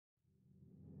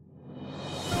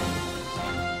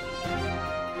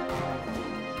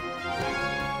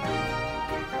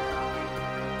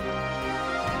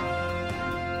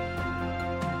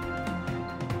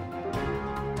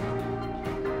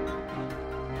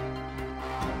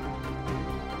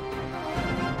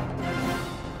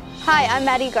Hi, I'm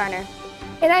Maddie Garner.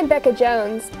 And I'm Becca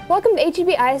Jones. Welcome to HEB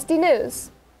ISD News.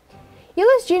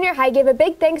 Euless Junior High gave a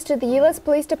big thanks to the Euless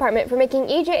Police Department for making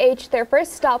EJH their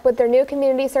first stop with their new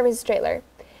community service trailer.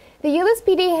 The Euless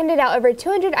PD handed out over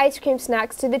 200 ice cream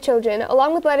snacks to the children,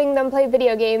 along with letting them play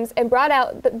video games, and brought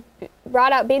out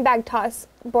beanbag toss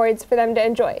boards for them to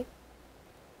enjoy.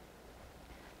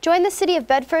 Join the City of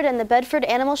Bedford and the Bedford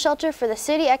Animal Shelter for the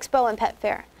City Expo and Pet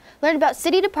Fair. Learn about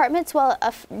city departments while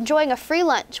enjoying a free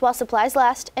lunch while supplies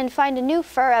last, and find a new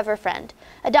forever friend.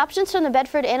 Adoptions from the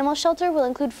Bedford Animal Shelter will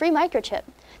include free microchip.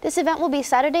 This event will be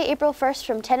Saturday, April 1st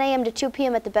from 10 a.m. to 2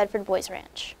 p.m. at the Bedford Boys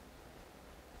Ranch.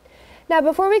 Now,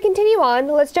 before we continue on,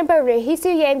 let's jump over to Hee-Soo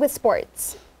Yang with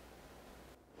sports.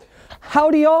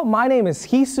 Howdy y'all, my name is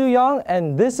Hee-Soo Yang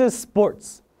and this is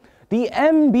sports. The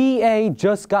NBA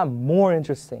just got more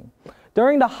interesting.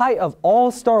 During the height of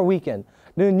All-Star Weekend,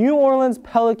 the New Orleans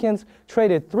Pelicans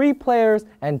traded 3 players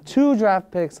and 2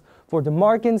 draft picks for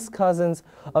DeMarcus Cousins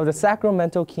of the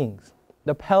Sacramento Kings.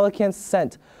 The Pelicans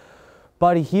sent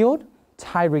Buddy Hield,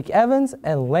 Tyreke Evans,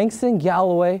 and Langston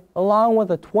Galloway, along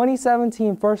with a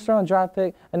 2017 first-round draft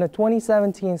pick and a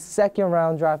 2017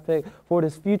 second-round draft pick for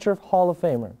this future Hall of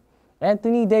Famer.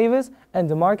 Anthony Davis and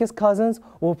DeMarcus Cousins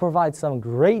will provide some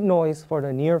great noise for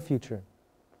the near future.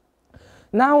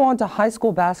 Now on to high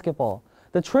school basketball.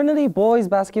 The Trinity boys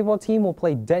basketball team will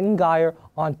play Denton Guyer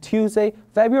on Tuesday,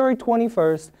 February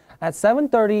 21st at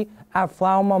 7:30 at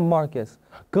Flowermont Marcus.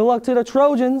 Good luck to the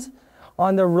Trojans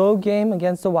on their road game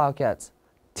against the Wildcats.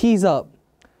 Tease up.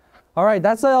 All right,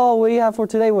 that's all we have for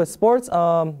today with sports.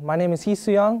 My name is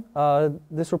Hee-Soo Yang.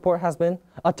 This report has been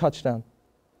a touchdown.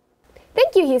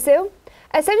 Thank you, Hee-Soo.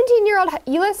 A 17-year-old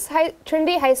Euless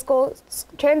Trinity High School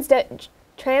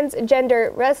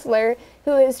transgender wrestler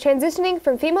who is transitioning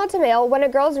from female to male won a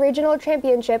girls' regional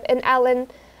championship in Allen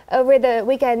over the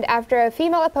weekend after a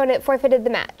female opponent forfeited the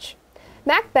match.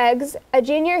 Mac Beggs, a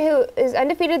junior who is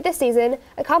undefeated this season,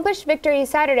 accomplished victory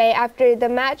Saturday after the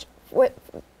match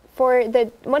for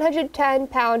the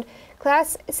 110-pound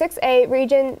Class 6A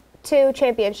Region 2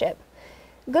 championship.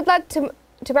 Good luck to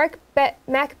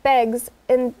Mac Beggs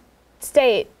in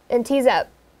state and tease up.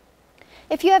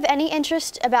 If you have any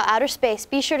interest about outer space,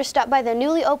 be sure to stop by the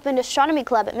newly opened Astronomy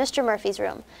Club at Mr. Murphy's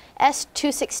room,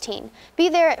 S216. Be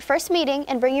there at first meeting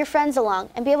and bring your friends along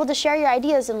and be able to share your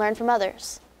ideas and learn from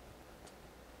others.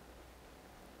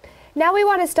 Now we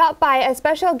want to stop by a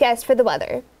special guest for the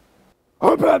weather.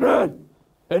 I'm Batman,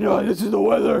 and this is the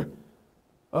weather.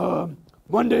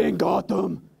 Monday in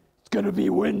Gotham, it's gonna be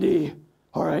windy.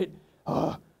 All right.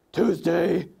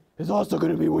 Tuesday is also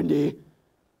gonna be windy.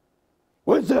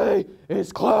 Wednesday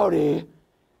is cloudy.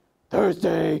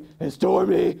 Thursday is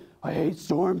stormy. I hate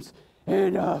storms.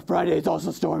 And Friday is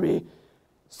also stormy.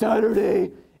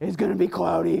 Saturday is gonna be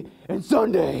cloudy, and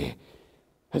Sunday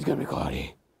is gonna be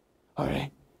cloudy. All right.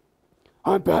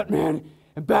 I'm Batman,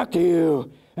 and back to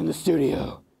you in the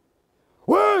studio.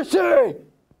 Where is she?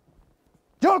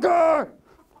 Joker!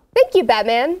 Thank you,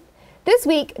 Batman. This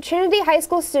week, Trinity High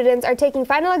School students are taking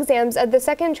final exams of the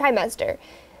second trimester.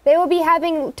 They will be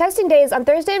having testing days on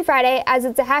Thursday and Friday, as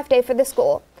it's a half day for the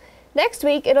school. Next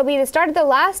week, it'll be the start of the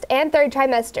last and third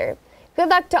trimester. Good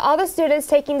luck to all the students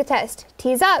taking the test.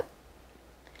 Tease up!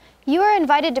 You are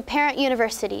invited to Parent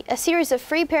University, a series of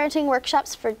free parenting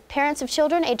workshops for parents of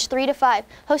children aged 3 to 5,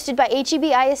 hosted by HEB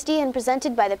ISD and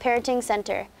presented by the Parenting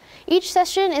Center. Each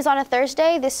session is on a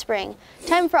Thursday this spring.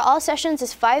 Time for all sessions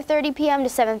is 5:30 p.m. to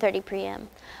 7:30 p.m.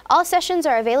 All sessions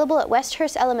are available at West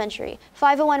Hurst Elementary,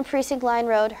 501 Precinct Line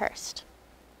Road, Hurst.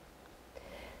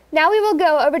 Now we will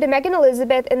go over to Megan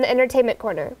Elizabeth in the Entertainment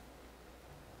Corner.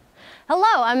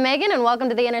 Hello, I'm Megan and welcome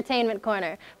to the Entertainment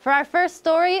Corner. For our first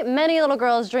story, many little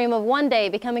girls dream of one day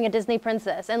becoming a Disney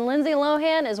princess, and Lindsay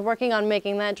Lohan is working on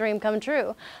making that dream come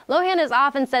true. Lohan has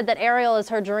often said that Ariel is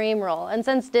her dream role, and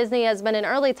since Disney has been in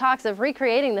early talks of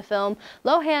recreating the film,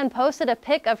 Lohan posted a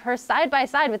pic of her side by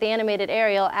side with the animated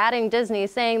Ariel, adding Disney,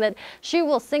 saying that she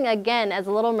will sing again as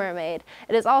Little Mermaid.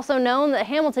 It is also known that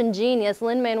Hamilton genius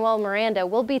Lin-Manuel Miranda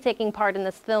will be taking part in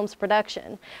this film's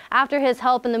production. After his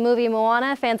help in the movie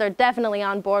Moana, fans are definitely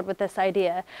on board with this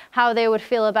idea. How they would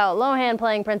feel about Lohan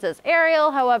playing Princess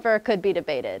Ariel, however, could be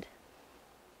debated.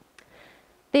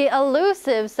 The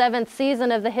elusive 7th season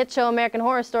of the hit show American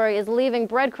Horror Story is leaving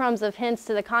breadcrumbs of hints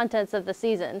to the contents of the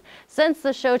season. Since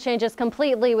the show changes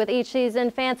completely with each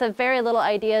season, fans have very little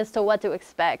idea as to what to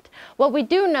expect. What we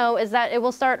do know is that it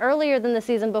will start earlier than the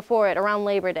season before it, around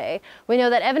Labor Day. We know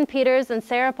that Evan Peters and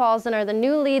Sarah Paulson are the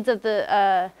new leads of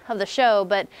the show,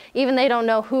 but even they don't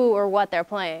know who or what they're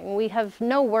playing. We have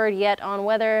no word yet on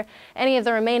whether any of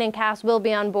the remaining cast will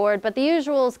be on board, but the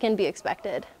usuals can be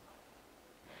expected.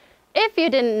 If you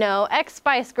didn't know,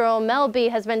 ex-Spice Girl Mel B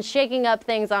has been shaking up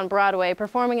things on Broadway,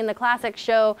 performing in the classic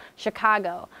show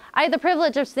Chicago. I had the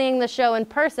privilege of seeing the show in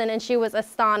person, and she was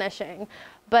astonishing.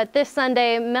 But this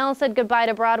Sunday, Mel said goodbye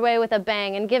to Broadway with a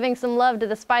bang and giving some love to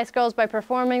the Spice Girls by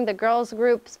performing the girls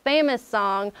group's famous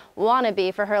song,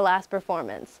 Wannabe, for her last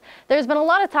performance. There's been a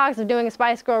lot of talks of doing a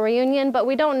Spice Girl reunion, but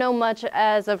we don't know much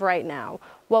as of right now.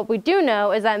 What we do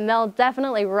know is that Mel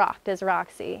definitely rocked as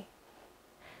Roxy.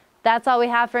 That's all we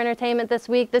have for entertainment this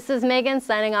week. This is Megan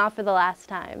signing off for the last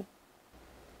time.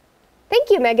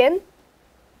 Thank you, Megan.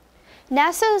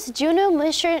 NASA's Juno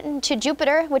mission to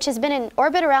Jupiter, which has been in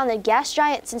orbit around the gas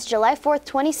giant since July 4,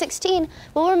 2016,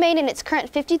 will remain in its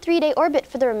current 53-day orbit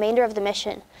for the remainder of the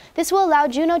mission. This will allow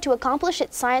Juno to accomplish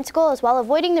its science goals while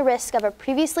avoiding the risk of a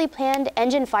previously planned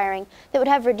engine firing that would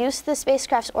have reduced the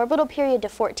spacecraft's orbital period to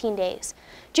 14 days.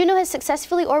 Juno has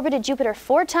successfully orbited Jupiter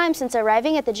 4 times since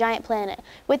arriving at the giant planet,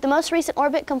 with the most recent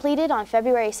orbit completed on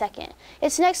February 2nd.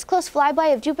 Its next close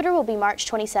flyby of Jupiter will be March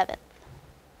 27th.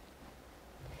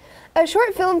 A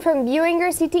short film from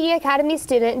Buinger CTE Academy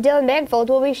student Dylan Banfield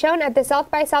will be shown at the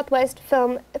South by Southwest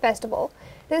Film Festival.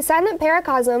 The silent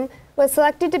paracosm was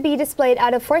selected to be displayed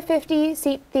at a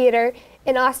 450-seat theater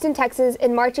in Austin, Texas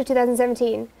in March of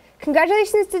 2017.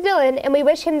 Congratulations to Dylan, and we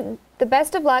wish him the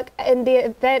best of luck in the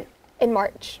event in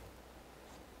March.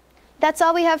 That's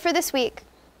all we have for this week.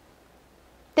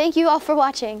 Thank you all for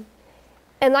watching.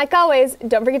 And like always,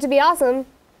 don't forget to be awesome.